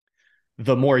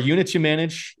the more units you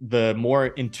manage, the more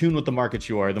in tune with the market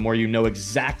you are, the more you know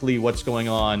exactly what's going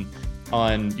on,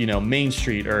 Main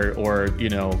Street or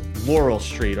Laurel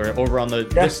Street or over on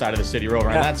this side of the city or over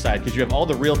on that side, because you have all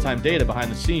the real-time data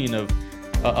behind the scene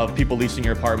of people leasing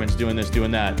your apartments, doing this,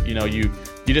 doing that.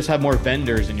 You just have more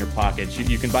vendors in your pockets.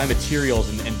 You can buy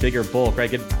materials in bigger bulk, right?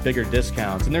 Get bigger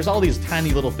discounts. And there's all these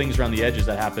tiny little things around the edges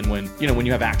that happen when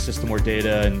you have access to more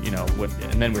data and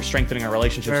then we're strengthening our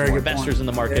relationships with more investors in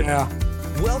the market. Yeah.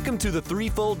 Welcome to the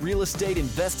Threefold Real Estate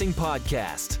Investing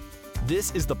Podcast.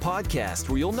 This is the podcast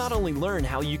where you'll not only learn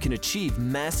how you can achieve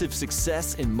massive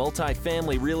success in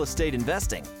multifamily real estate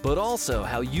investing, but also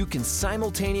how you can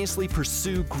simultaneously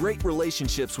pursue great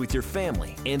relationships with your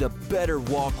family and a better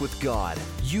walk with God.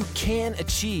 You can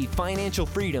achieve financial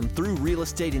freedom through real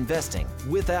estate investing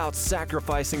without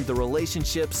sacrificing the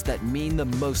relationships that mean the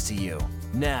most to you.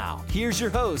 Now, here's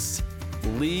your host,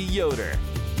 Lee Yoder.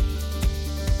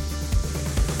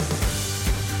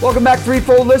 Welcome back,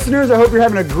 Threefold listeners. I hope you're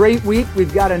having a great week.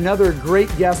 We've got another great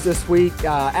guest this week.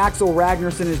 Axel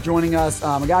Ragnarsson is joining us,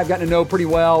 a guy I've gotten to know pretty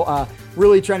well,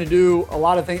 really trying to do a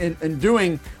lot of things and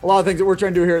doing a lot of things that we're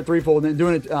trying to do here at Threefold and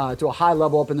doing it to a high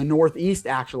level up in the Northeast,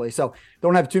 actually. So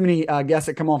don't have too many guests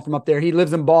that come on from up there. He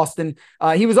lives in Boston.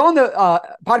 He was on the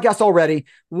podcast already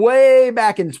way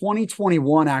back in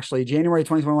 2021, actually, January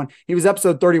 2021. He was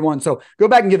episode 31. So go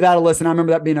back and give that a listen. I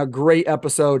remember that being a great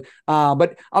episode.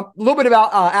 But a little bit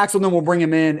about Axel, then we'll bring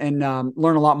him in and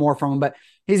learn a lot more from him. But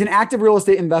he's an active real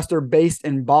estate investor based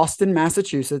in Boston,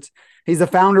 Massachusetts. He's the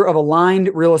founder of Aligned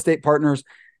Real Estate Partners.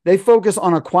 They focus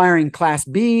on acquiring Class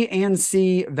B and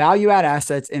C value-add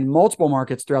assets in multiple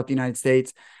markets throughout the United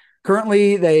States.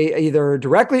 Currently, they either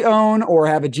directly own or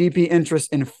have a GP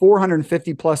interest in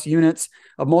 450 plus units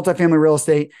of multifamily real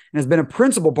estate and has been a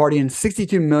principal party in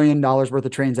 $62 million worth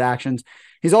of transactions.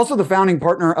 He's also the founding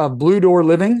partner of Blue Door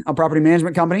Living, a property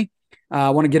management company.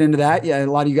 I want to get into that. Yeah, a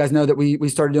lot of you guys know that we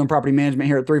started doing property management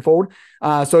here at Threefold.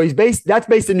 So that's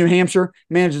based in New Hampshire,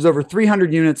 manages over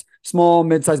 300 units, small,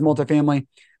 mid-sized multifamily.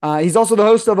 He's also the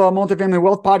host of a Multifamily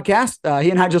Wealth podcast. He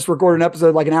and I just recorded an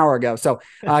episode like an hour ago. So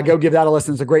go give that a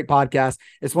listen. It's a great podcast.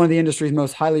 It's one of the industry's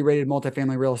most highly rated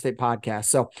multifamily real estate podcasts.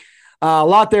 So a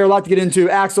lot there, a lot to get into.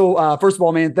 Axel, first of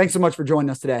all, man, thanks so much for joining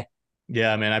us today.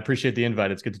 Yeah, man, I appreciate the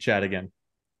invite. It's good to chat again.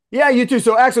 Yeah, you too.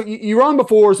 So Axel, you were on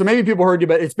before, so maybe people heard you,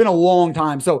 but it's been a long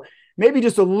time. So maybe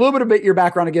just a little bit of your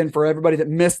background again for everybody that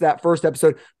missed that first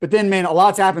episode. But then, man, a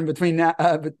lot's happened between that,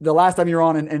 the last time you were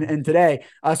on and today.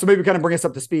 So maybe kind of bring us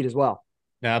up to speed as well.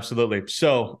 Yeah, absolutely.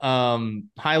 So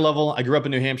high level, I grew up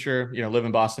in New Hampshire, live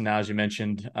in Boston now, as you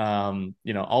mentioned,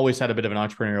 always had a bit of an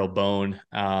entrepreneurial bone.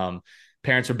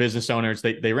 Parents are business owners.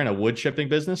 They ran a wood chipping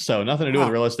business. So nothing to do with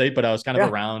real estate, but I was kind of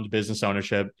around business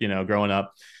ownership, growing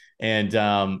up. And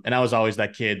I was always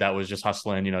that kid that was just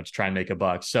hustling, to try and make a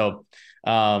buck. So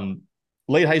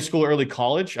late high school, early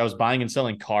college, I was buying and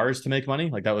selling cars to make money.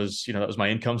 Like that was my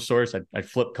income source. I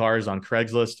flipped cars on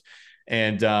Craigslist.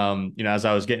 And, as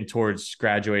I was getting towards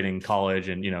graduating college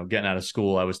and, getting out of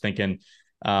school, I was thinking,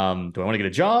 do I want to get a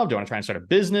job? Do I want to try and start a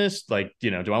business? Like,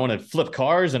 do I want to flip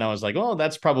cars? And I was like, oh,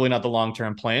 that's probably not the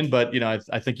long-term plan. But,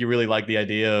 I think you really like the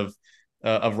idea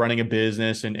of running a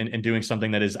business and doing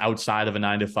something that is outside of a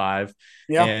 9-to-5.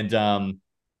 Yeah. And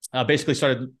basically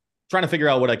started trying to figure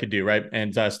out what I could do. Right.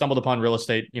 And stumbled upon real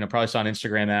estate, probably saw an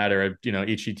Instagram ad or,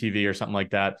 HGTV or something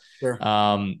like that. Sure.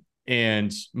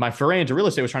 And my foray into real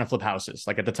estate was trying to flip houses.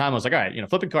 Like at the time I was like, all right,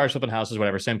 flipping cars, flipping houses,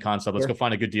 whatever, same concept. Let's go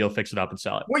find a good deal, fix it up and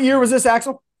sell it. What year was this,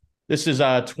 Axel? This is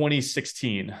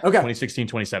 2016. Okay. 2016,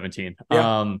 2017.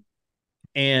 Yeah.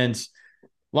 And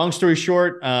long story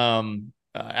short,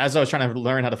 as I was trying to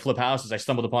learn how to flip houses, I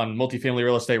stumbled upon multifamily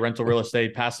real estate, rental real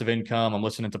estate, passive income. I'm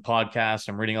listening to podcasts.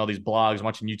 I'm reading all these blogs, I'm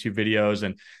watching YouTube videos.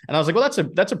 And I was like, well,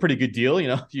 that's a pretty good deal.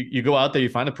 You go out there, you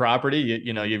find a property,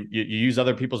 you use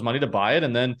other people's money to buy it.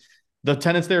 And then the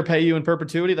tenants there pay you in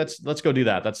perpetuity. Let's go do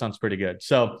that. That sounds pretty good.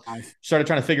 So started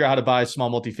trying to figure out how to buy small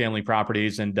multifamily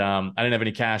properties. And I didn't have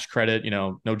any cash credit,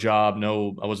 no job,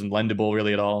 I wasn't lendable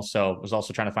really at all. So I was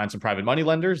also trying to find some private money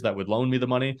lenders that would loan me the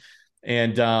money.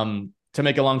 And, to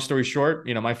make a long story short,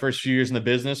 my first few years in the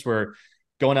business were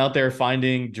going out there,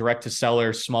 finding direct to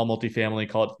seller, small multifamily,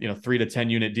 call it, 3 to 10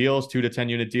 unit deals, 2 to 10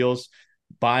 unit deals,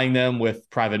 buying them with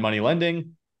private money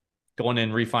lending, going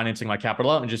in, refinancing my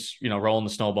capital out and just, rolling the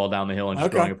snowball down the hill and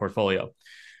just growing a portfolio.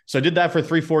 So I did that for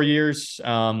 3-4 years.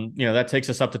 That takes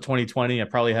us up to 2020. I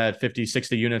probably had 50,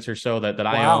 60 units or so that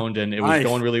I owned, and it was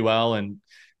going really well, and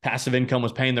passive income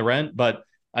was paying the rent, but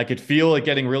I could feel it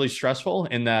getting really stressful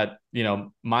in that,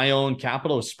 my own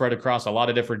capital was spread across a lot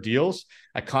of different deals.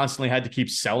 I constantly had to keep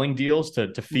selling deals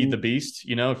to feed the beast,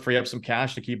 free up some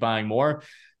cash to keep buying more.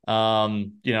 You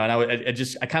know, and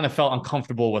I kind of felt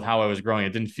uncomfortable with how I was growing.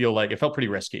 It didn't feel like, it felt pretty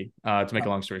risky, to make a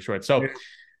long story short. So,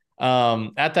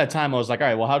 at that time I was like, all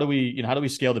right, well, how do we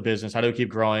scale the business? How do we keep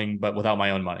growing, but without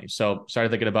my own money? So started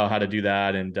thinking about how to do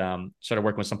that, and started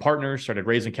working with some partners, started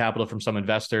raising capital from some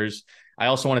investors. I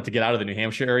also wanted to get out of the New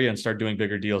Hampshire area and start doing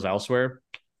bigger deals elsewhere.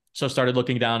 So started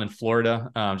looking down in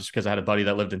Florida, just because I had a buddy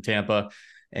that lived in Tampa,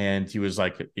 and he was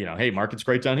like, you know, hey, market's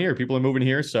great down here. People are moving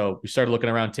here. So we started looking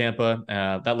around Tampa.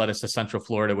 That led us to Central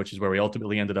Florida, which is where we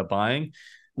ultimately ended up buying.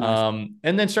 Nice.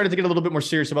 And then started to get a little bit more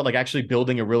serious about like actually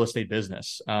building a real estate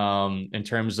business, in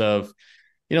terms of,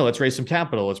 you know, let's raise some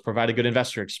capital. Let's provide a good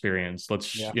investor experience.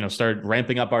 Let's, you know, start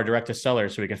ramping up our direct to seller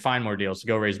so we can find more deals to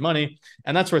go raise money.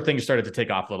 And that's where things started to take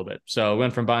off a little bit. So I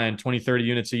went from buying 20, 30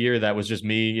 units a year. That was just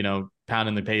me, you know,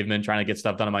 pounding the pavement, trying to get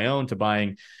stuff done on my own, to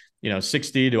buying, you know,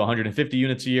 60 to 150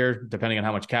 units a year, depending on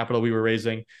how much capital we were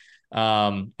raising.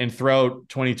 And throughout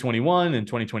 2021 and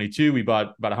 2022, we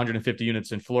bought about 150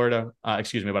 units in Florida,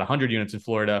 about 100 units in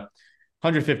Florida,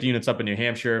 150 units up in New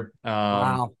Hampshire.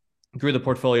 Wow. Grew the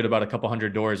portfolio to about a couple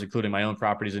hundred doors, including my own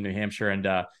properties in New Hampshire. And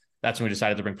that's when we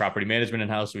decided to bring property management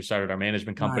in-house. We started our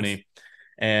management company.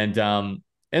 Nice.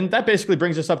 And that basically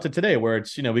brings us up to today, where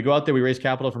it's, you know, we go out there, we raise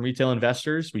capital from retail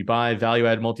investors, we buy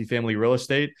value-add multifamily real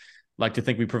estate. Like to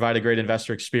think we provide a great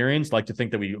investor experience, like to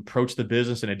think that we approach the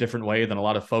business in a different way than a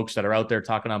lot of folks that are out there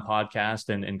talking on podcasts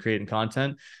and creating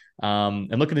content,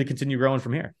 and looking to continue growing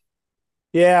from here.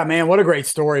 Yeah, man, what a great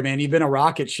story, man. You've been a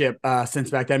rocket ship since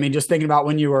back then. I mean, just thinking about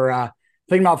when you were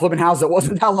thinking about flipping houses, it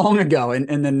wasn't that long ago.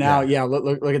 And then now,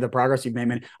 look at the progress you've made,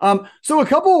 man. So a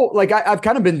couple, like I've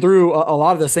kind of been through a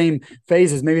lot of the same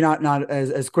phases, maybe not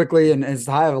as quickly and as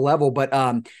high of a level, but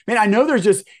man, I know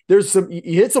there's some,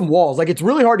 you hit some walls. Like it's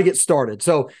really hard to get started.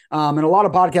 So, and a lot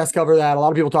of podcasts cover that. A lot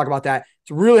of people talk about that.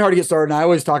 It's really hard to get started. And I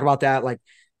always talk about that. Like,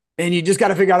 and you just got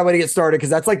to figure out a way to get started, because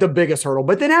that's like the biggest hurdle.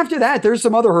 But then after that, there's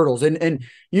some other hurdles, and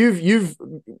you've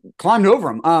climbed over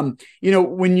them. You know,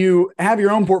 when you have your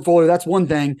own portfolio, that's one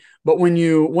thing. But when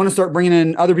you want to start bringing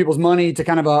in other people's money to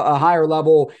kind of a higher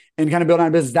level and kind of build on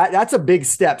a business, that's a big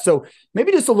step. So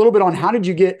maybe just a little bit on how did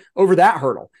you get over that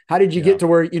hurdle? How did you get to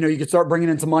where, you know, you could start bringing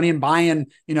in some money and buying,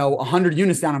 you know, 100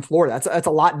 units down in Florida? That's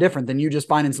a lot different than you just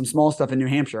finding some small stuff in New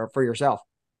Hampshire for yourself.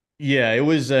 Yeah, it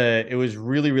was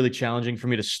really, really challenging for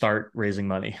me to start raising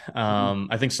money.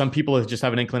 I think some people just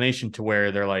have an inclination to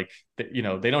where they're like, you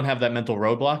know, they don't have that mental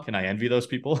roadblock, and I envy those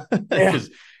people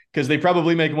because they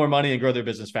probably make more money and grow their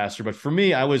business faster. But for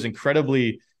me, I was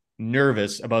incredibly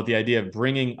nervous about the idea of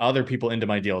bringing other people into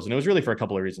my deals. And it was really for a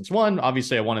couple of reasons. One,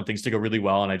 obviously I wanted things to go really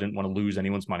well and I didn't want to lose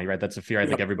anyone's money, right? That's a fear I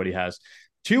think everybody has.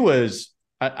 Two was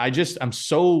I'm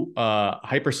so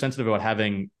hypersensitive about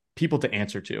having people to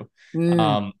answer to. You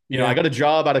know, I got a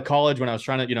job out of college when I was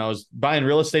trying to, you know, I was buying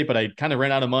real estate, but I kind of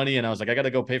ran out of money and I was like, I got to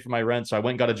go pay for my rent. So I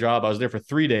went and got a job. I was there for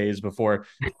 3 days before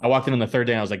I walked in on the third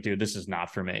day. And I was like, dude, this is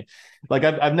not for me. Like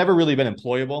I've never really been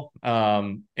employable.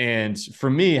 And for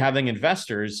me, having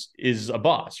investors is a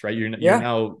boss, right?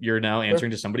 You're now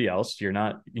answering to somebody else. You're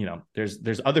not, you know,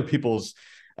 there's other people's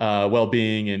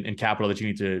well-being and capital that you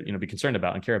need to, you know, be concerned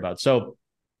about and care about. So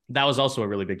that was also a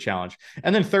really big challenge.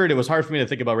 And then third, it was hard for me to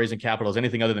think about raising capital as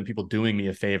anything other than people doing me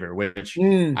a favor, which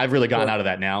I've really gotten out of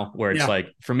that now, where it's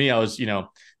like, for me, I was, you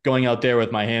know, going out there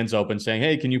with my hands open saying,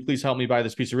 hey, can you please help me buy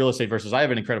this piece of real estate, versus I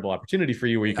have an incredible opportunity for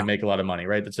you where you can make a lot of money,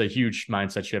 right? That's a huge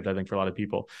mindset shift, I think, for a lot of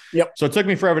people. So it took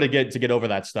me forever to get over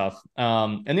that stuff.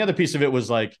 And the other piece of it was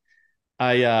like,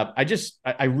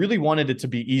 I really wanted it to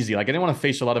be easy. Like I didn't want to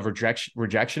face a lot of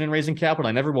rejection in raising capital.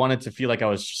 I never wanted to feel like I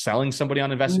was selling somebody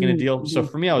on investing in a deal. So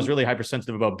for me, I was really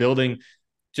hypersensitive about building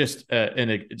just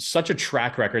such a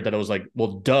track record that I was like,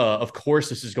 well, duh, of course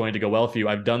this is going to go well for you.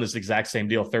 I've done this exact same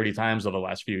deal 30 times over the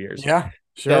last few years. Yeah,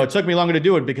 sure. So it took me longer to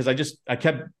do it because I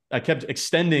kept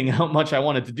extending how much I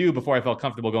wanted to do before I felt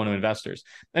comfortable going to investors.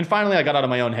 And finally I got out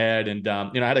of my own head and,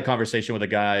 you know, I had a conversation with a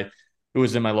guy who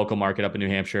was in my local market up in New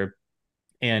Hampshire.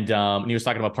 And he was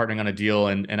talking about partnering on a deal.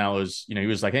 And I was, you know, he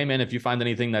was like, hey man, if you find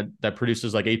anything that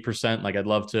produces like 8%, like I'd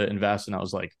love to invest. And I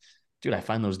was like, dude, I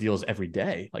find those deals every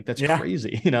day. Like that's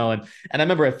crazy, you know? And I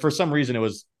remember for some reason it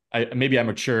was, maybe I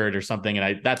matured or something.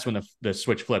 And that's when the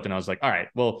switch flipped. And I was like, all right,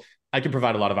 well, I can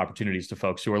provide a lot of opportunities to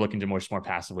folks who are looking to more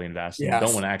passively invest and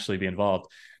don't want to actually be involved.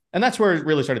 And that's where it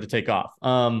really started to take off.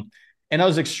 And I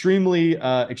was extremely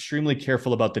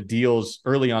careful about the deals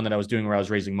early on that I was doing where I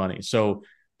was raising money. So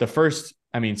the first,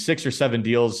 6 or 7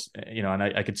 deals, you know, and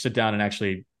I could sit down and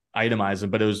actually itemize them,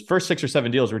 but it was first 6 or 7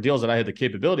 deals were deals that I had the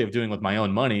capability of doing with my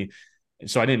own money.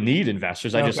 So I didn't need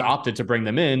investors. I just opted to bring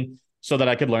them in so that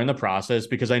I could learn the process,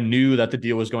 because I knew that the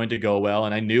deal was going to go well.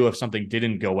 And I knew if something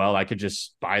didn't go well, I could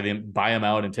just buy them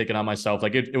out and take it on myself.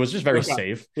 Like it was just very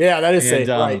safe. Yeah, that is And, safe.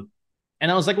 Right.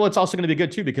 and I was like, well, it's also going to be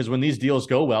good too, because when these deals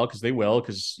go well, because they will,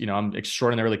 because, I'm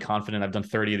extraordinarily confident. I've done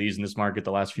 30 of these in this market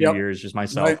the last few years, just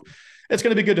myself. Right. It's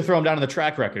going to be good to throw them down in the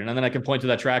track record. And then I can point to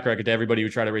that track record to everybody who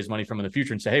try to raise money from in the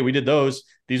future and say, hey, we did those.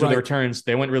 These are the returns.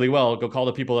 They went really well. Go call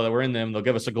the people that were in them. They'll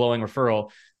give us a glowing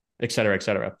referral, et cetera, et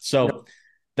cetera. So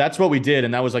that's what we did.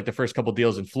 And that was like the first couple of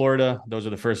deals in Florida. Those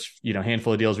are the first,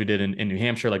 handful of deals we did in New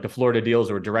Hampshire. Like the Florida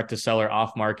deals were direct to seller,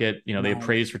 off market. They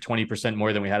appraised for 20%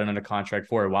 more than we had it under contract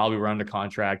for while we were under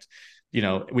contract.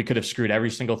 We could have screwed every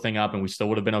single thing up and we still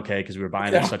would have been okay, because we were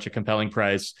buying at such a compelling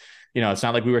price. It's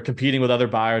not like we were competing with other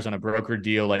buyers on a broker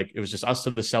deal. Like it was just us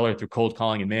to the seller through cold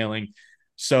calling and mailing.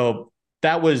 So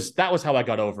that was how I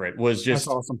got over it, was just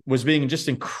was being just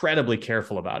incredibly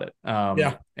careful about it.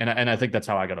 And I think that's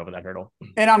how I got over that hurdle.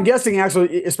 And I'm guessing, Axel,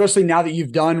 especially now that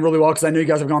you've done really well, because I know you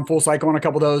guys have gone full cycle on a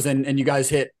couple of those, and you guys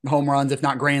hit home runs, if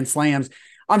not grand slams.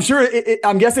 I'm sure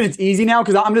I'm guessing it's easy now,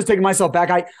 because I'm just taking myself back.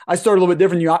 I started a little bit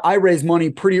different than you. I raised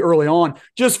money pretty early on,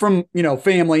 just from,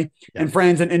 family and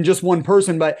friends and just one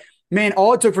person. But man,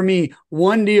 all it took for me,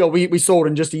 one deal we sold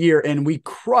in just a year, and we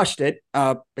crushed it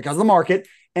because of the market.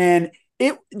 And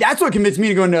that's what convinced me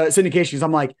to go into syndication, because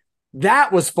I'm like,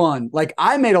 that was fun. Like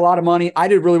I made a lot of money. I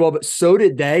did really well, but so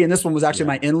did they. And this one was actually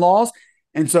my in-laws.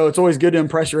 And so it's always good to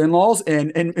impress your in-laws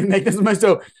and make this money.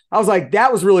 So I was like,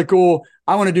 that was really cool.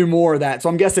 I want to do more of that. So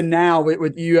I'm guessing now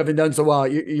with you having done so well,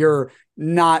 you're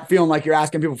not feeling like you're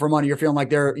asking people for money. You're feeling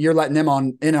like you're letting them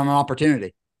in on an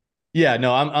opportunity. Yeah,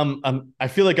 no, I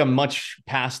feel like I'm much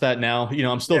past that now.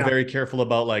 I'm still very careful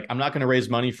about, like, I'm not going to raise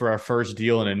money for our first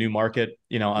deal in a new market,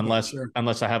 unless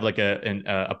I have like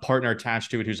a partner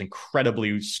attached to it who's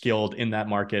incredibly skilled in that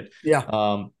market.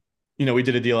 Yeah. We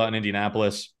did a deal out in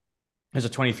Indianapolis. There's a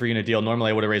 23 unit deal.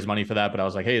 Normally I would have raised money for that, but I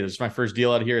was like, hey, this is my first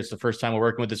deal out here. It's the first time we're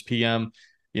working with this PM.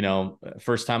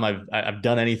 First time I've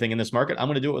done anything in this market. I'm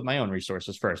going to do it with my own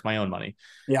resources first, my own money.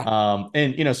 Yeah.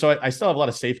 So I still have a lot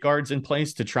of safeguards in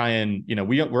place to try and,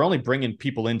 we're only bringing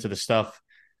people into the stuff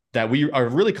that we are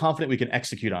really confident we can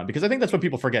execute on, because I think that's what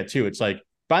people forget too. It's like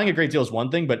buying a great deal is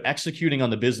one thing, but executing on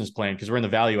the business plan, because we're in the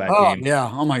value add game. Yeah.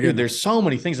 Oh my goodness. There's so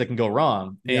many things that can go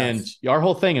wrong. Yes. And our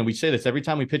whole thing, and we say this every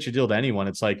time we pitch a deal to anyone,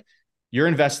 it's like, you're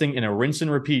investing in a rinse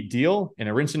and repeat deal, in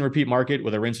a rinse and repeat market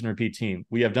with a rinse and repeat team.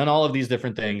 We have done all of these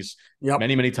different things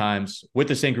many, many times with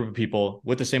the same group of people,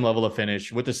 with the same level of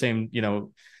finish, with the same,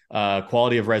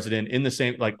 quality of resident, in the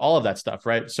same, like all of that stuff.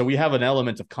 Right. So we have an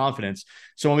element of confidence.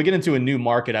 So when we get into a new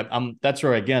market, that's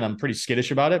where, again, I'm pretty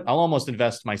skittish about it. I'll almost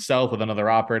invest myself with another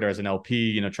operator as an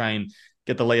LP, try and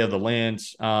get the lay of the land.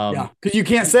 Because you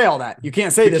can't say all that. You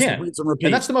can't say this and repeat.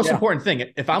 And that's the most important thing.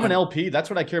 If I'm an LP, that's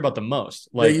what I care about the most.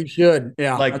 Like you should.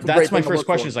 Yeah. Like that's my first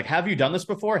question is like, have you done this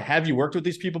before? Have you worked with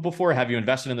these people before? Have you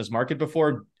invested in this market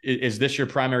before? Is this your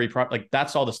primary like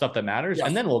that's all the stuff that matters. Yes.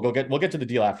 And then we'll get to the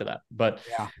deal after that. But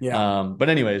but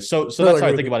anyways, so that's how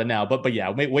I think about it now. But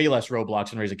yeah, way less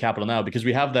roadblocks in raising capital now, because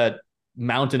we have that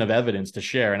mountain of evidence to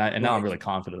share. And now I'm really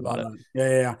confident about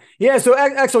it. Yeah. So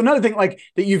Axel, another thing like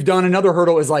that you've done, another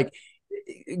hurdle is like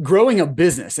growing a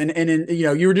business. And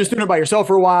you were just doing it by yourself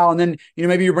for a while. And then,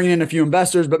 maybe you're bringing in a few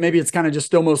investors, but maybe it's kind of just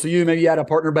still mostly you. Maybe you had a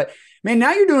partner, but man,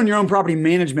 now you're doing your own property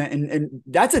management and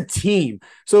that's a team.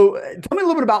 So tell me a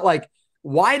little bit about like,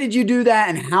 why did you do that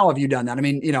and how have you done that? I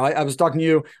mean, I was talking to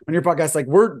you on your podcast, like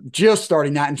we're just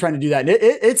starting that and trying to do that. And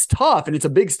it's tough and it's a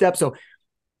big step. So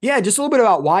yeah, just a little bit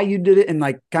about why you did it and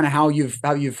like kind of how you've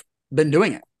been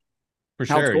doing it. For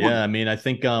sure. Yeah. I mean, I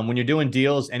think when you're doing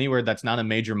deals anywhere that's not a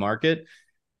major market,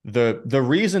 the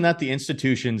reason that the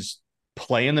institutions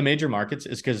play in the major markets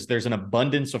is because there's an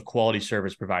abundance of quality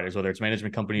service providers, whether it's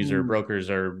management companies or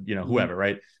brokers or, whoever,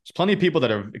 right? There's plenty of people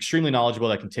that are extremely knowledgeable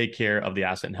that can take care of the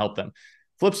asset and help them.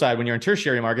 Flip side, when you're in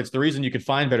tertiary markets, the reason you could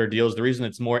find better deals, the reason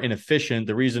it's more inefficient,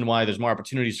 the reason why there's more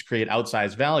opportunities to create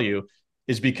outsized value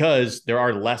is because there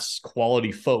are less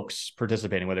quality folks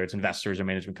participating, whether it's investors or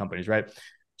management companies, right?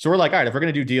 So we're like, all right, if we're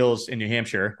going to do deals in New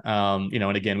Hampshire, and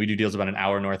again, we do deals about an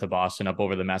hour north of Boston up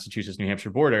over the Massachusetts, New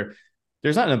Hampshire border.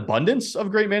 There's not an abundance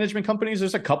of great management companies.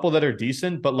 There's a couple that are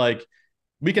decent, but like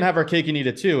we can have our cake and eat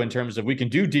it too, in terms of we can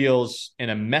do deals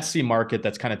in a messy market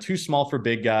that's kind of too small for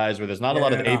big guys, where there's not a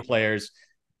lot of A players.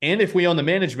 And if we own the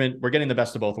management, we're getting the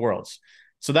best of both worlds.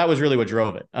 So that was really what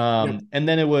drove it. And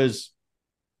then it was,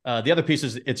 the other piece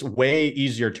is it's way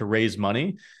easier to raise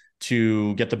money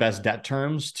to get the best debt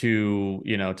terms, to,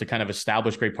 to kind of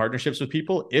establish great partnerships with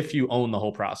people if you own the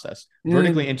whole process.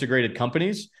 Vertically integrated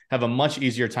companies have a much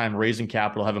easier time raising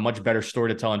capital, have a much better story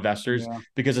to tell investors,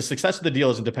 because the success of the deal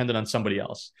isn't dependent on somebody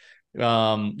else.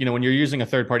 When you're using a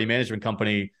third-party management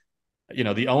company,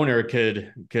 the owner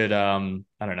could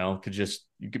I don't know,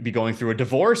 you could be going through a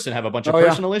divorce and have a bunch of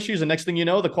personal issues. And next thing you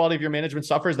know, the quality of your management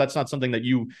suffers. That's not something that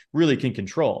you really can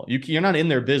control. You're not in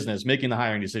their business, making the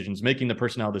hiring decisions, making the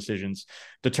personnel decisions,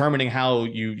 determining how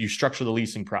you structure the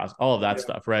leasing process, all of that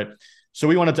stuff. Right. So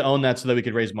we wanted to own that so that we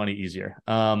could raise money easier.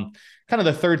 Kind of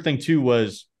the third thing too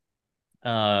was,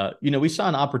 we saw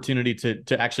an opportunity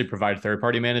to actually provide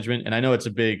third-party management. And I know it's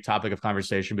a big topic of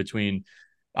conversation between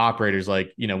operators.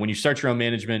 Like, when you start your own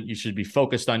management, you should be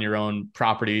focused on your own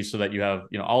properties so that you have,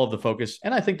 all of the focus.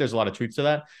 And I think there's a lot of truth to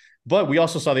that, but we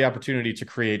also saw the opportunity to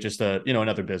create just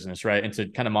another business, right? And to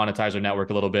kind of monetize our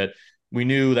network a little bit. We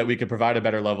knew that we could provide a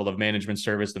better level of management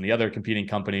service than the other competing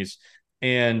companies.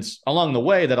 And along the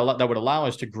way, that would allow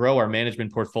us to grow our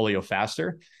management portfolio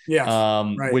faster.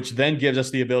 Which then gives us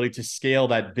the ability to scale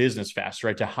that business faster,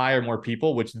 right? To hire more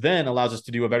people, which then allows us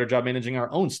to do a better job managing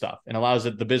our own stuff and allows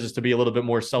the business to be a little bit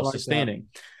more self-sustaining.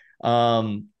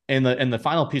 And the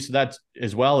final piece of that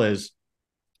as well is,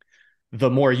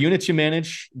 the more units you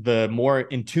manage, the more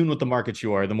in tune with the markets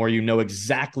you are, the more you know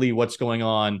exactly what's going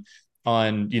on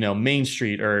Main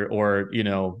Street or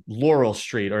Laurel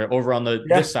Street, or over on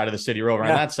this side of the city, or over on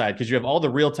that side, because you have all the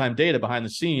real-time data behind the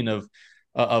scene of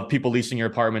people leasing your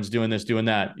apartments, doing this, doing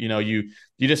that. You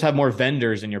just have more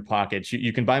vendors in your pockets.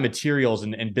 You can buy materials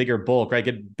in bigger bulk, right?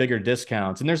 Get bigger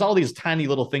discounts. And there's all these tiny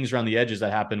little things around the edges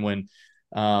that happen when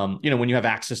you have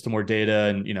access to more data,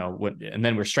 and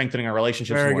then we're strengthening our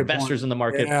relationships with more investors in the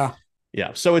market.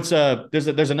 Yeah. So it's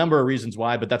there's a number of reasons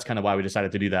why, but that's kind of why we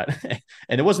decided to do that.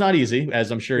 And it was not easy,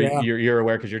 as I'm sure you're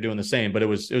aware, because you're doing the same, but it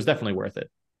was definitely worth it.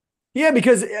 Yeah,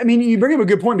 because you bring up a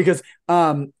good point, because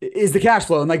is the cash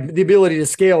flow and like the ability to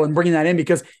scale and bringing that in,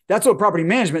 because that's what property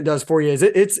management does for you. Is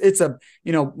it's a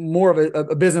more of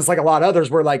a business like a lot of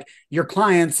others, where like your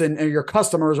clients and your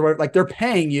customers or whatever, like they're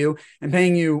paying you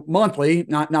monthly,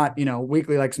 not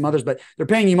weekly like some others, but they're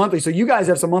paying you monthly. So you guys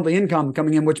have some monthly income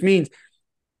coming in, which means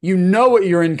what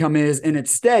your income is and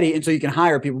it's steady. And so you can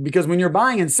hire people, because when you're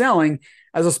buying and selling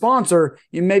as a sponsor,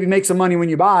 you maybe make some money when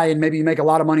you buy and maybe you make a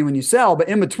lot of money when you sell, but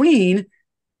in between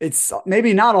it's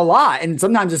maybe not a lot. And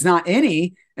sometimes it's not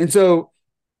any. And so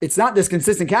it's not this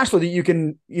consistent cash flow that you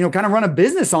can, kind of run a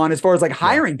business on, as far as like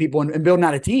hiring people and building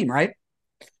out a team. Right.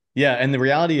 Yeah. And the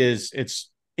reality is, it's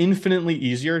infinitely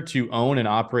easier to own and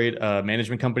operate a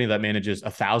management company that manages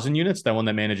 1,000 units than one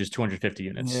that manages 250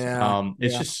 units.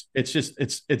 It's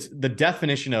the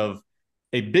definition of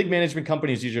a big management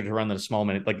company is easier to run than a small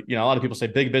a lot of people say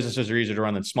big businesses are easier to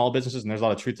run than small businesses. And there's a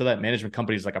lot of truth to that. Management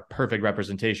company is like a perfect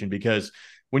representation, because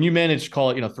when you manage,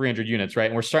 call it, 300 units, right?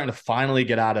 And we're starting to finally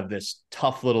get out of this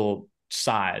tough little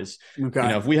size.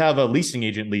 Okay. If we have a leasing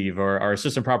agent leave or our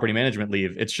assistant property management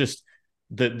leave, it's just,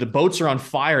 the boats are on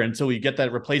fire until we get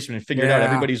that replacement and figure it out.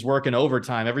 Everybody's working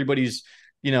overtime. Everybody's,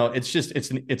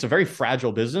 it's a very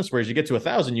fragile business. Whereas you get to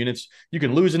 1,000 units, you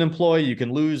can lose an employee, you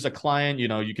can lose a client,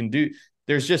 you can do,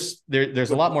 there's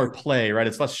a lot more play, right?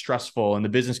 It's less stressful and the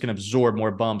business can absorb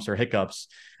more bumps or hiccups.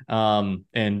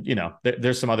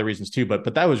 There's some other reasons too,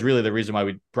 but that was really the reason why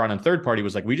we brought in third party,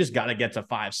 was like, we just got to get to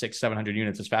 500, 600, 700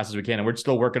 units as fast as we can. And we're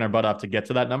still working our butt off to get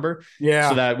to that number.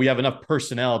 So that we have enough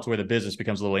personnel to where the business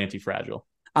becomes a little anti-fragile.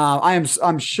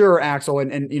 I'm sure, Axel,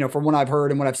 and from what I've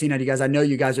heard and what I've seen out of you guys, I know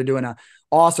you guys are doing an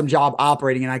awesome job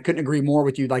operating, and I couldn't agree more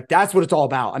with you. Like, that's what it's all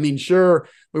about. Sure,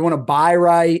 we want to buy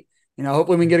right.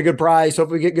 Hopefully we can get a good price.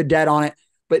 Hopefully we get good debt on it,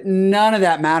 but none of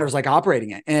that matters like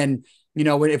operating it. And,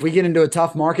 if we get into a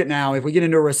tough market now, if we get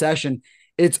into a recession,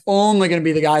 it's only going to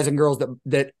be the guys and girls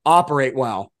that operate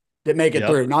well, that make it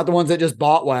through, not the ones that just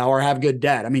bought well or have good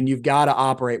debt. You've got to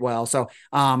operate well. So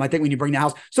I think when you bring the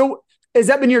house, so has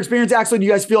that been your experience, Axel? Do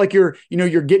you guys feel like you're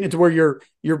getting it to where you're,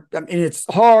 it's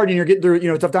hard and you're getting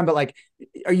through, a tough time, but like,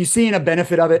 are you seeing a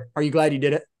benefit of it? Are you glad you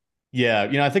did it? Yeah.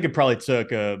 I think it probably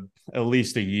took at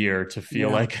least a year to feel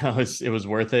like it was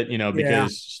worth it,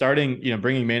 because starting,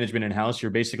 bringing management in house, you're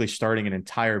basically starting an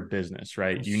entire business,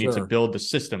 right? You need to build the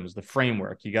systems, the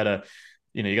framework. You got to,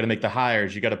 make the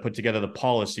hires, you got to put together the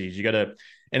policies,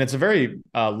 and it's a very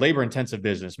labor intensive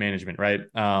business, management, right?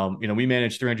 We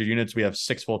manage 300 units. We have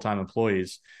 6 full-time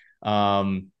employees.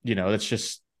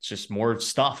 It's just more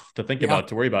stuff to think about,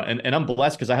 to worry about. And I'm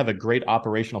blessed because I have a great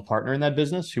operational partner in that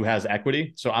business who has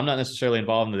equity. So I'm not necessarily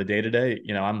involved in the day-to-day.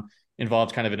 I'm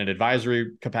involved kind of in an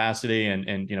advisory capacity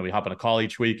and we hop on a call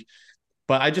each week.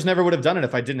 but I just never would have done it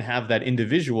if I didn't have that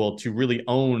individual to really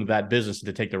own that business and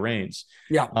to take the reins.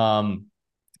 Yeah.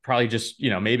 Probably just,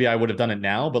 maybe I would have done it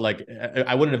now, but like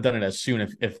I wouldn't have done it as soon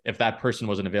if that person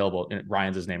wasn't available.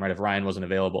 Ryan's his name, right? If Ryan wasn't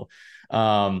available.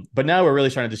 But now we're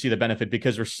really starting to see the benefit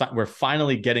because we're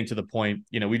finally getting to the point.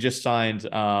 We just signed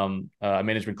a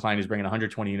management client who's bringing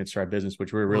 120 units to our business,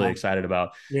 which we're really excited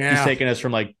about. Yeah. He's taking us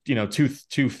from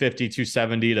 250,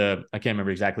 270 to, I can't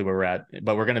remember exactly where we're at,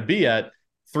 but we're going to be at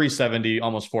 370,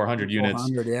 almost 400 units.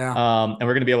 Yeah. And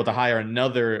we're going to be able to hire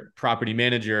another property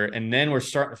manager. And then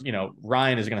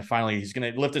Ryan is going to he's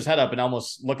going to lift his head up and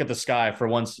almost look at the sky for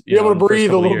once. Be able to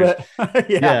breathe a little bit.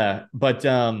 Yeah. But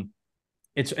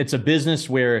it's a business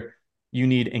where you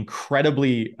need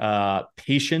incredibly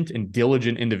patient and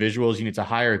diligent individuals. You need to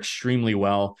hire extremely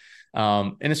well.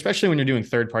 And especially when you're doing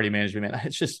third-party management,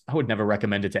 man, I would never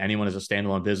recommend it to anyone as a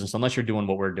standalone business unless you're doing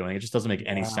what we're doing. It just doesn't make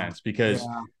any sense because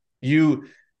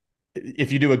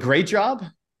if you do a great job,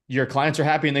 your clients are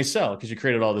happy and they sell because you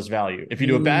created all this value. If you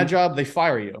do a bad job, they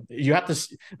fire you. You have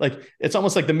to it's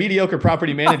almost like the mediocre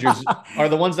property managers are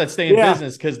the ones that stay in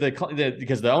business because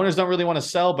the owners don't really want to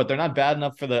sell, but they're not bad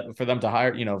enough for them to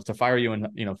hire, to fire you and,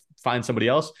 find somebody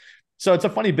else. So it's a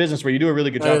funny business where you do a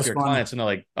really good job for your clients and they're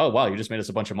like, oh, wow, you just made us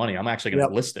a bunch of money. I'm actually going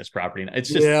to list this property. And it's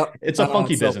just, it's a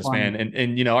funky business, man.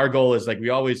 And, our goal is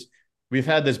we've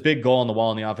had this big goal on the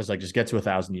wall in the office, just get to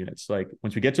 1,000 units.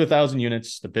 Once we get to 1,000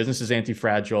 units, the business is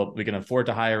anti-fragile. We can afford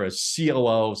to hire a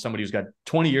COO, somebody who's got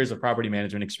 20 years of property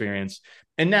management experience.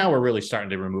 And now we're really starting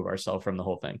to remove ourselves from the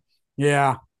whole thing.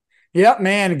 Yeah. Yep,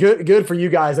 man. Good for you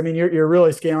guys. I mean, you're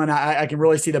really scaling. I can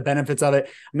really see the benefits of it.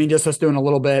 I mean, just us doing a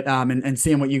little bit and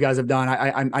seeing what you guys have done.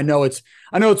 I know it's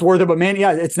worth it, but man,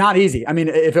 it's not easy. I mean,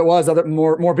 if it was,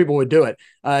 more people would do it.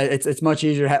 It's much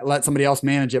easier to let somebody else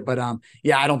manage it. But I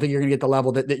don't think you're gonna get the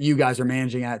level that you guys are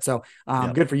managing at. So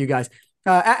good for you guys.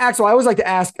 Axel, I always like to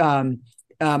ask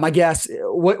my guests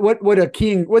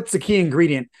what's the key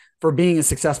ingredient for being a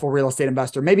successful real estate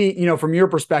investor? Maybe, from your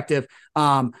perspective,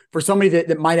 for somebody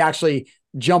that might actually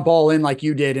jump all in like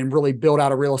you did and really build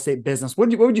out a real estate business, what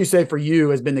would you say for you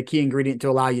has been the key ingredient to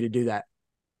allow you to do that?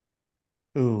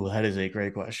 Ooh, that is a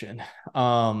great question.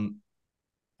 I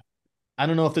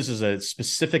don't know if this is a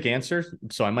specific answer,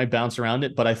 so I might bounce around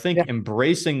it, but I think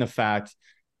embracing the fact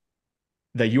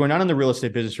that you are not in the real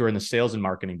estate business, you are in the sales and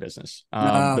marketing business.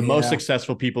 Most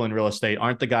successful people in real estate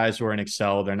aren't the guys who are in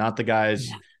Excel. They're not the guys...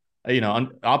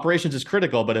 operations is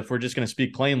critical, but if we're just going to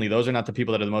speak plainly, those are not the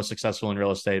people that are the most successful in real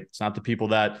estate. It's not the people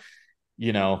that,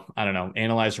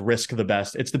 analyze risk the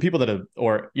best. It's the people that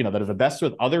are the best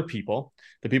with other people,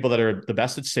 the people that are the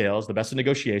best at sales, the best at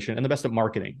negotiation, and the best at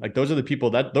marketing. Those are the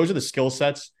people those are the skill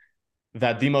sets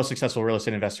that the most successful real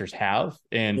estate investors have.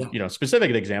 And, specific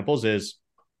examples is,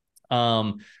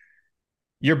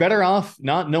 you're better off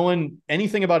not knowing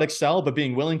anything about Excel, but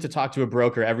being willing to talk to a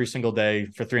broker every single day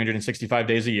for 365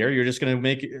 days a year. You're just going to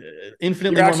make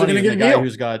infinitely more money than the guy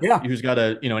who's got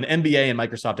an MBA in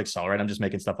Microsoft Excel, right? I'm just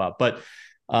making stuff up. But,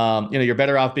 you're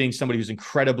better off being somebody who's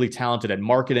incredibly talented at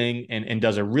marketing and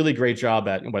does a really great job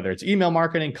at whether it's email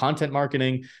marketing, content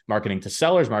marketing, marketing to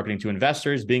sellers, marketing to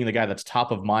investors, being the guy that's top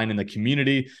of mind in the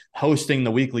community, hosting the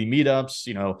weekly meetups,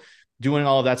 doing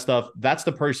all of that stuff. That's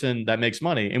the person that makes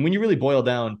money. And when you really boil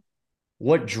down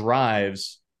what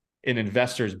drives an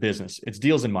investor's business, it's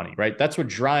deals and money, right? That's what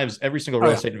drives every single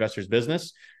real estate investor's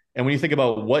business. And when you think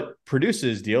about what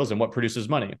produces deals and what produces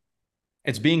money,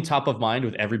 it's being top of mind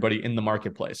with everybody in the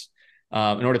marketplace.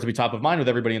 In order to be top of mind with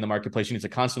everybody in the marketplace, you need to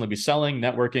constantly be selling,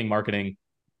 networking, marketing,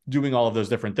 doing all of those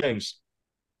different things.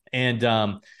 And,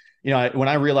 when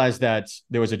I realized that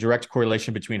there was a direct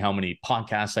correlation between how many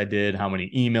podcasts I did, how many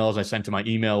emails I sent to my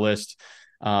email list,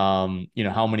 how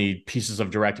many pieces of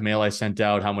direct mail I sent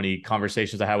out, how many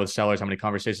conversations I had with sellers, how many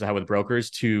conversations I had with brokers,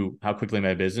 to how quickly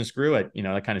my business grew,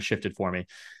 that kind of shifted for me.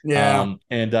 Yeah.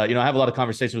 I have a lot of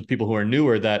conversations with people who are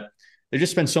newer that they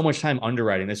just spend so much time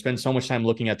underwriting. They spend so much time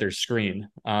looking at their screen,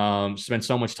 spend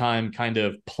so much time kind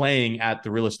of playing at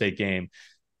the real estate game.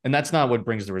 And that's not what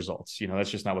brings the results. That's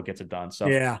just not what gets it done. So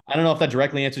I don't know if that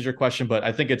directly answers your question, but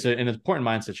I think it's an important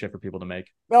mindset shift for people to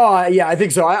make. Oh yeah, I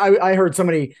think so. I heard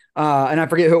somebody, and I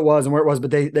forget who it was and where it was,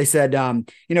 but they said,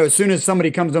 as soon as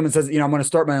somebody comes to them and says, I'm going to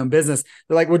start my own business,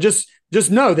 they're like, well, just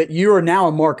know that you are now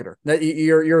a marketer, that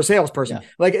you're a salesperson. Yeah.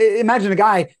 Like imagine a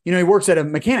guy, he works at a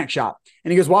mechanic shop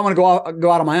and he goes, well, I want to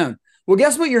go out on my own. Well,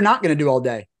 guess what? You're not going to do all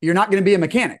day. You're not going to be a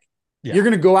mechanic. Yeah. You're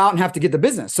going to go out and have to get the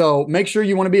business. So make sure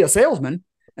you want to be a salesman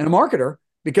and a marketer,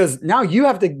 because now you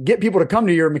have to get people to come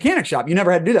to your mechanic shop. You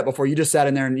never had to do that before. You just sat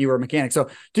in there and you were a mechanic. So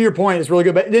to your point, it's really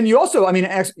good. But then you also,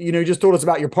 you just told us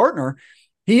about your partner.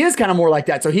 he is kind of more like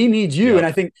that. So he needs you. Yep. And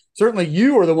I think certainly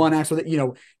you are the one, Axel,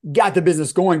 that, got the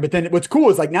business going. But then what's cool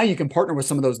is like now you can partner with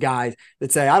some of those guys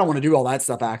that say, I don't want to do all that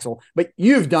stuff, Axel, but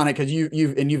you've done it because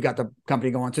you've got the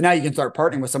company going. So now you can start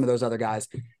partnering with some of those other guys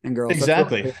and girls.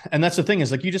 Exactly. Really cool. And that's the thing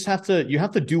is like, you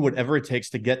have to do whatever it takes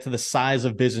to get to the size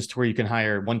of business to where you can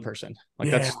hire one person.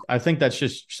 Like I think that's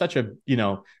just such a,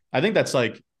 I think that's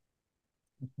like,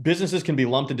 businesses can be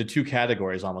lumped into two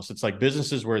categories almost. It's like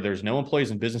businesses where there's no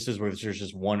employees and businesses where there's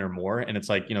just one or more. And it's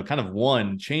like, kind of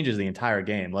one changes the entire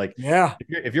game. Like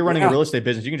if you're running a real estate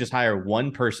business, you can just hire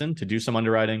one person to do some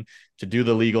underwriting, to do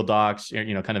the legal docs,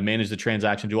 kind of manage the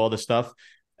transaction, do all this stuff.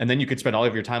 And then you could spend all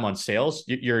of your time on sales.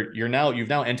 You've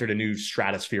now entered a new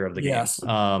stratosphere of the game.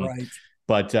 Right.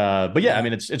 But yeah, I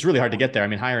mean, it's really hard to get there. I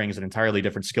mean, hiring is an entirely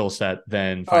different skill set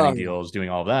than finding deals, doing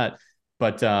all of that.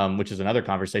 But which is another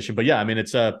conversation. But yeah, I mean,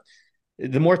 it's the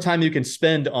more time you can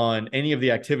spend on any of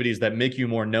the activities that make you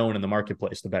more known in the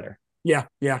marketplace, the better. Yeah.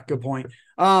 Good point.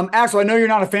 Axel, I know you're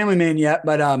not a family man yet,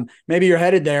 but maybe you're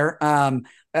headed there.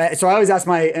 So I always ask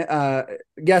my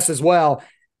guests as well,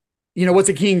 what's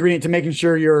a key ingredient to making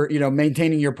sure you're,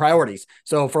 maintaining your priorities?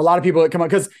 So for a lot of people that come up,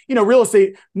 because, real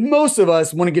estate, most of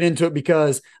us want to get into it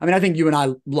because, I mean, I think you and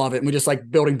I love it and we just like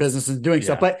building businesses and doing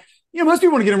stuff, but most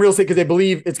people want to get in real estate because they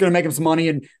believe it's going to make them some money,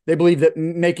 and they believe that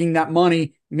making that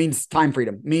money means time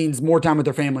freedom, means more time with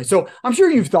their family. So I'm sure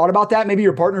you've thought about that. Maybe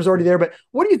your partner's already there, but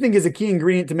what do you think is a key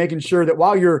ingredient to making sure that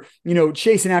while you're,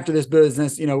 chasing after this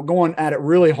business, going at it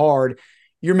really hard,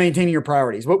 you're maintaining your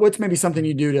priorities? What's maybe something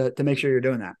you do to make sure you're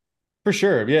doing that? For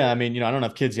sure. Yeah. I mean, I don't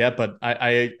have kids yet, but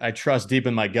I trust deep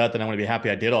in my gut that I'm going to be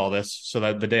happy I did all this, so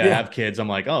that the day I have kids, I'm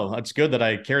like, oh, that's good that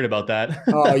I cared about that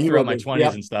throughout my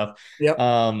 20s and stuff. Yep.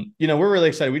 We're really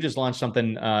excited. We just launched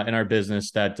something in our business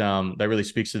that really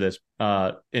speaks to this.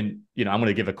 I'm going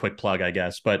to give a quick plug, I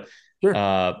guess, but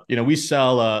sure. We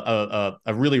sell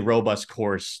a really robust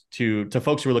course to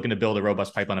folks who are looking to build a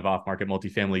robust pipeline of off-market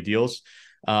multifamily deals.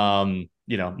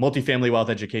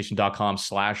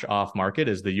 multifamilywealtheducation.com/off-market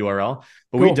is the URL,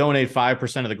 but cool. We donate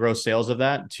 5% of the gross sales of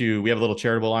that we have a little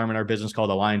charitable arm in our business called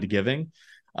Aligned to Giving.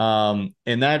 And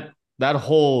that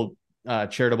whole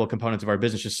charitable component of our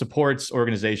business just supports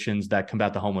organizations that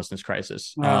combat the homelessness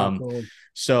crisis. Cool.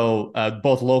 So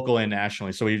both local and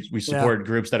nationally. So we support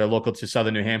groups that are local to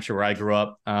Southern New Hampshire, where I grew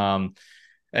up.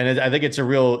 And I think it's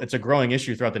a growing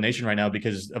issue throughout the nation right now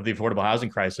because of the affordable housing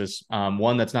crisis.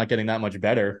 One that's not getting that much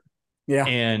better. Yeah.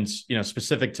 And,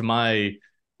 specific to my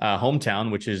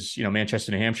hometown, which is,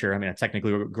 Manchester, New Hampshire. I mean, I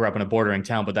technically grew up in a bordering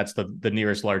town, but that's the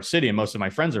nearest large city. And most of my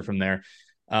friends are from there.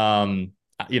 Not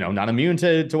immune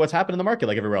to what's happened in the market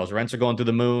like everywhere else. Rents are going through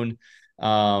the moon.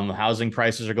 Housing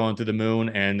prices are going through the moon,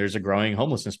 and there's a growing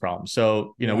homelessness problem.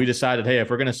 So, we decided, hey,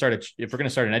 if we're going to start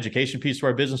an education piece to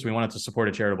our business, we wanted to support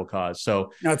a charitable cause.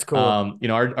 So that's cool.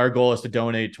 Our goal is to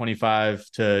donate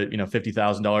 $25,000 to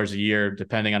 $50,000 a year,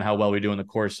 depending on how well we do on the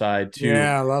course side,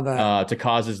 I love that. To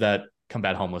causes that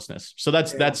combat homelessness. So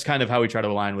that's kind of how we try to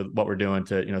align with what we're doing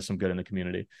to, some good in the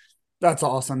community. That's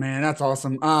awesome, man. That's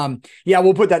awesome.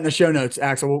 We'll put that in the show notes,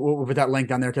 Axel. We'll put that link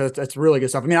down there because that's really good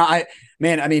stuff. I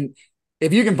mean,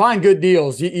 if you can find good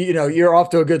deals, you're off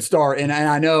to a good start. And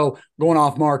I know going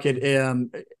off market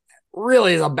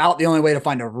really is about the only way to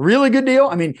find a really good deal.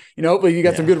 I mean, hopefully you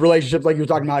got some good relationships like you were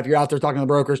talking about. If you're out there talking to the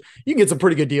brokers, you can get some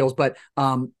pretty good deals. But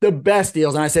the best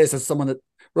deals, and I say this as someone that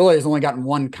really has only gotten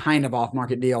one kind of off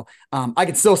market deal. I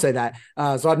could still say that.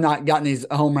 So I've not gotten these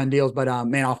home run deals, but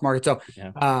off market. So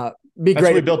that's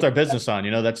what we built our business on.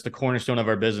 That's the cornerstone of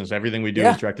our business. Everything we do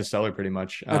is direct to seller pretty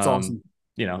much. That's awesome.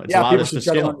 It's allowed us to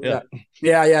scale.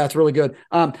 Yeah, it's really good.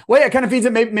 It kind of feeds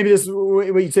it. Maybe this is what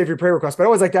you'd say for your prayer request, but I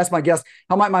always like to ask my guests,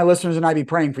 how might my listeners and I be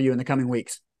praying for you in the coming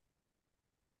weeks?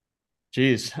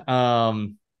 Geez.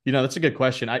 That's a good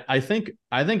question. I think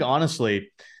honestly,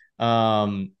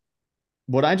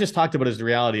 what I just talked about is the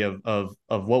reality of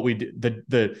what we do.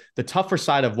 The tougher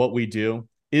side of what we do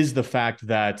is the fact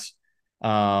that,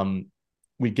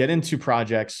 we get into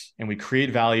projects and we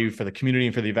create value for the community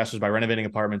and for the investors by renovating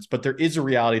apartments, but there is a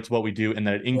reality to what we do, and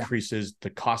that it increases the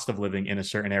cost of living in a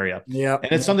certain area. Yeah.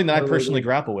 And it's something that I personally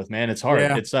grapple with, man. It's hard.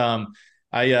 Yeah. It's,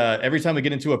 every time we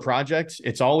get into a project,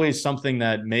 it's always something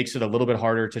that makes it a little bit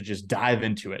harder to just dive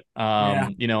into it.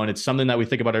 And it's something that we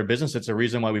think about our business. It's a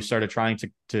reason why we started trying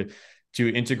to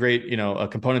integrate, a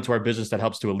component to our business that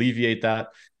helps to alleviate that.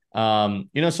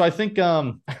 So I think, I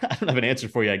don't have an answer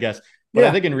for you, I guess. But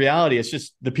I think in reality, it's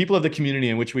just the people of the community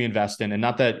in which we invest in. And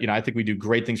not that, I think we do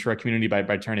great things for our community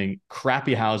by turning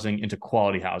crappy housing into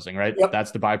quality housing, right? Yep.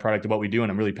 That's the byproduct of what we do.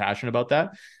 And I'm really passionate about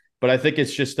that. But I think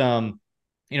it's just, praying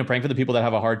for the people that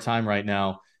have a hard time right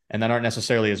now. and that aren't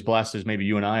necessarily as blessed as maybe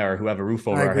you and I are, who have a roof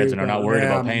over our heads and are not worried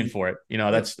about paying for it.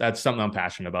 That's something I'm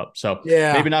passionate about. So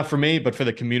maybe not for me, but for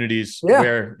the communities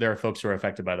where there are folks who are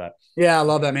affected by that. Yeah, I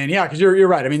love that, man. Yeah, because you're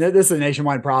right. I mean, this is a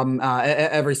nationwide problem.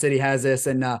 Every city has this,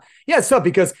 and it's tough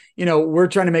because we're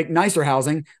trying to make nicer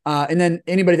housing, and then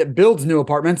anybody that builds new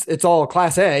apartments, it's all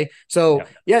Class A. So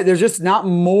there's just not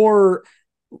more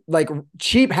like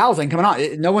cheap housing coming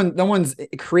on. No one's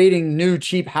creating new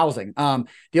cheap housing.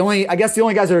 The only guys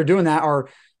that are doing that are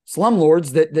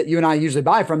slumlords that you and I usually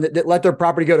buy from that let their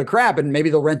property go to crap, and maybe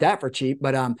they'll rent that for cheap,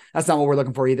 but that's not what we're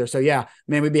looking for either. So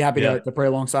man, we'd be happy to pray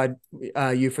alongside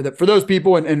you for those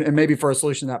people and maybe for a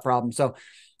solution to that problem. So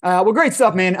well, great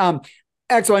stuff, man.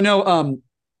 Axel, I know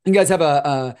you guys have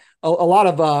a lot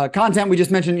of content. We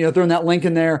just mentioned, throwing that link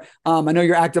in there. I know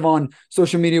you're active on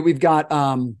social media. We've got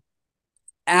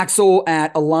Axel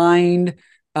at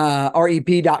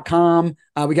alignedrep.com.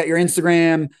 We got your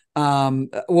Instagram.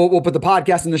 We'll put the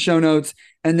podcast in the show notes.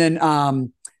 And then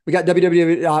we got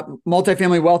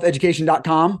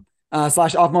www.multifamilywealtheducation.com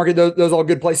 /off-market. Those are all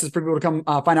good places for people to come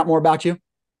find out more about you.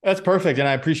 That's perfect. And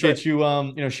I appreciate you,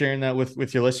 sharing that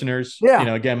with your listeners.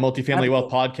 Again, Multifamily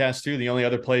Wealth Podcast too. The only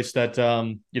other place that,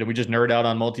 we just nerd out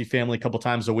on multifamily a couple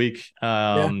times a week.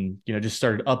 Just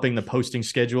started upping the posting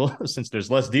schedule since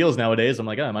there's less deals nowadays. I'm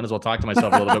like, I might as well talk to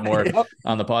myself a little bit more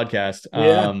on the podcast.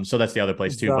 So that's the other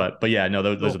place too. But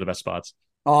those are the best spots.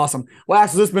 Awesome. Well,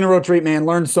 Axel, this has been a real treat, man.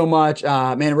 Learned so much,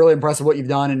 man. Really impressive what you've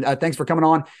done. And thanks for coming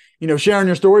on, sharing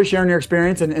your story, sharing your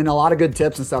experience and a lot of good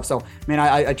tips and stuff. So, man,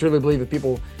 I truly believe if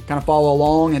people kind of follow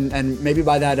along and maybe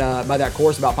by that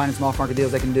course about finding some off-market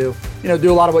deals, they can do a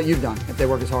lot of what you've done if they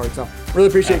work as hard. So really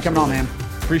appreciate you coming on, man.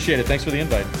 Appreciate it. Thanks for the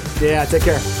invite. Yeah, take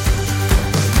care.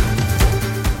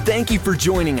 Thank you for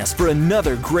joining us for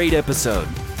another great episode.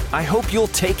 I hope you'll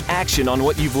take action on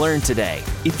what you've learned today.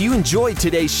 If you enjoyed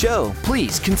today's show,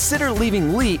 please consider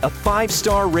leaving Lee a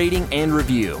 5-star rating and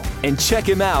review. And check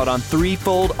him out on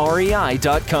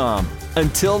threefoldrei.com.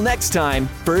 Until next time,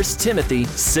 1 Timothy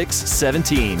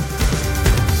 6:17.